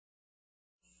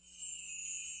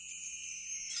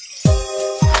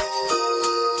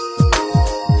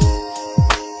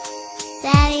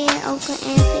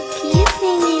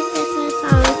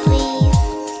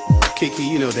Kiki,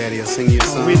 you know Daddy will sing you a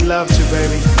song. We'd love to,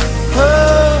 baby.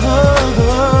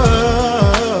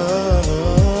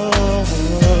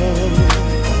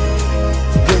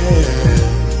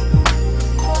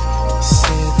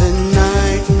 Said the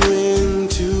night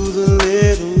went to the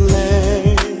little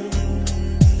land.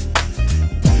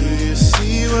 Do you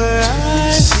see what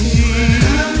I see?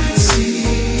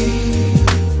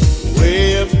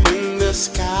 Way up in the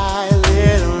sky,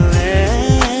 little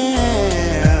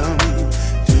lamb.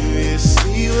 Do you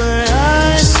see what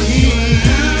I see?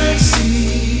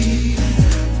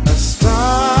 A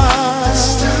star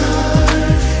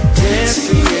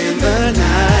dancing in the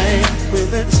night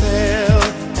with a tail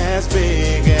as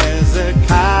big as a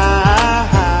kite.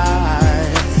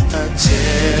 A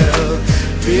tail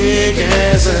big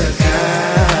as a kite.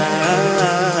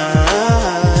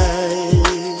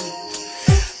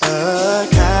 A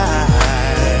kite.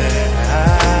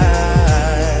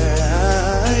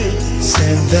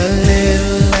 Said the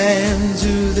little lamb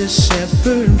to the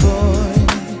shepherd boy,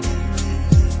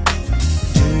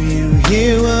 do you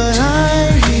hear what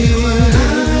I hear?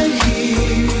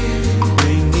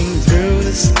 Ringing through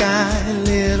the sky,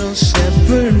 little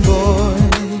shepherd boy,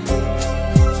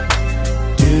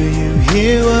 do you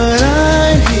hear what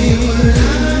I hear?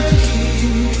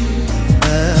 A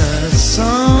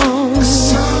song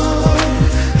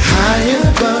high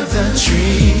above the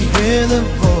tree with a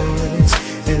voice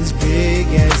as big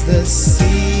as the sea.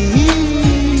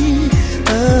 A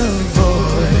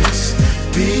voice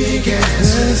big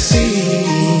as the sea.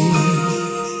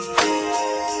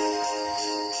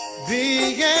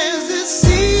 Big as the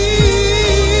sea.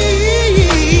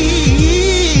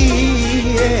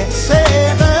 Yeah.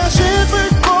 Say the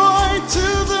shepherd boy to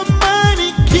the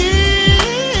mighty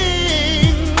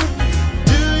king.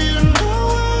 Do you know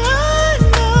what I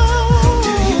know?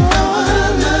 Do you know what I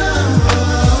know?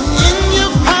 In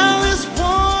your palace,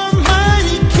 warm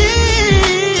mighty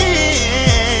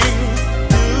king.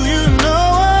 Do you know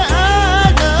what I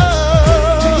know?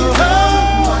 Do you know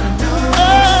what I know? A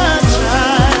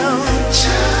child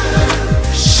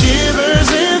shivers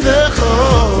in the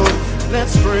cold.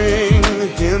 Let's bring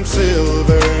him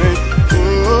silver.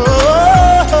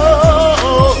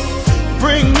 Oh,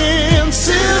 bring him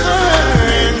silver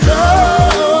and gold.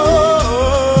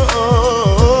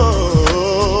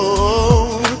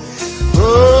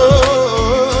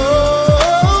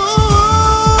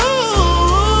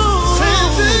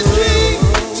 Send the king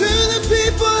to the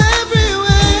people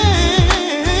everywhere.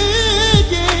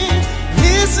 Yeah.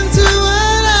 Listen to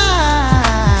what I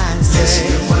say.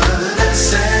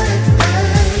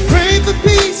 Pray for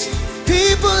peace,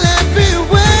 people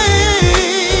everywhere.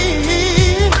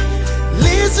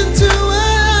 Listen to what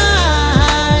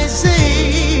I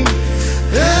say.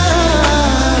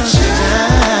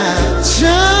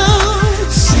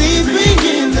 Child, sleeping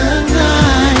in the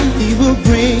night, he will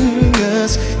bring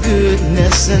us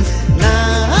goodness and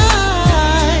light.